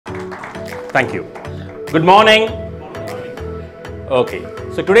Thank you. Good morning. Okay,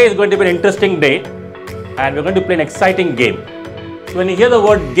 so today is going to be an interesting day and we're going to play an exciting game. So when you hear the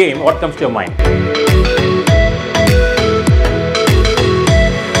word game, what comes to your mind?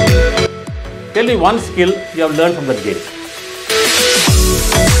 Tell me one skill you have learned from that game.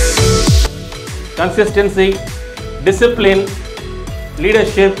 Consistency, discipline,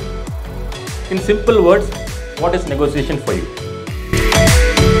 leadership. In simple words, what is negotiation for you?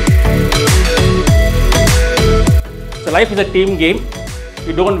 So life is a team game.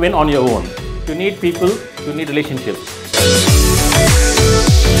 You don't win on your own. You need people, you need relationships.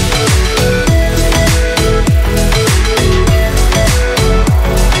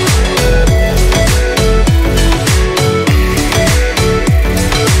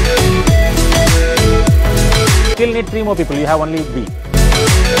 Still need 3 more people, you have only B.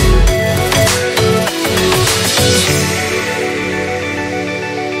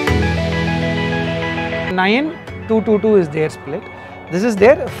 Nine 2-2-2 is their split. This is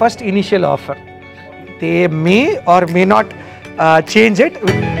their first initial offer. They may or may not change it.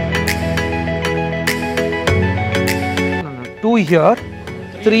 2 here,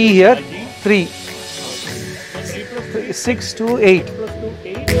 3 here, 3. 6 to 8.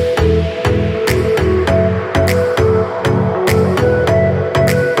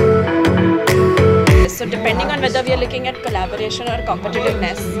 So depending on whether we are looking at collaboration or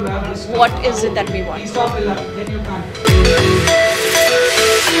competitiveness, what is it that we want? For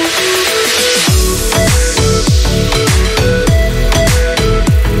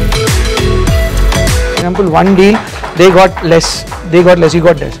example, one deal, they got less, you got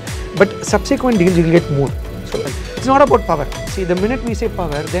less. But subsequent deals, you will get more. So it's not about power. See, the minute we say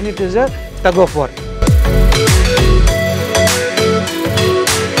power, then it is a tug of war.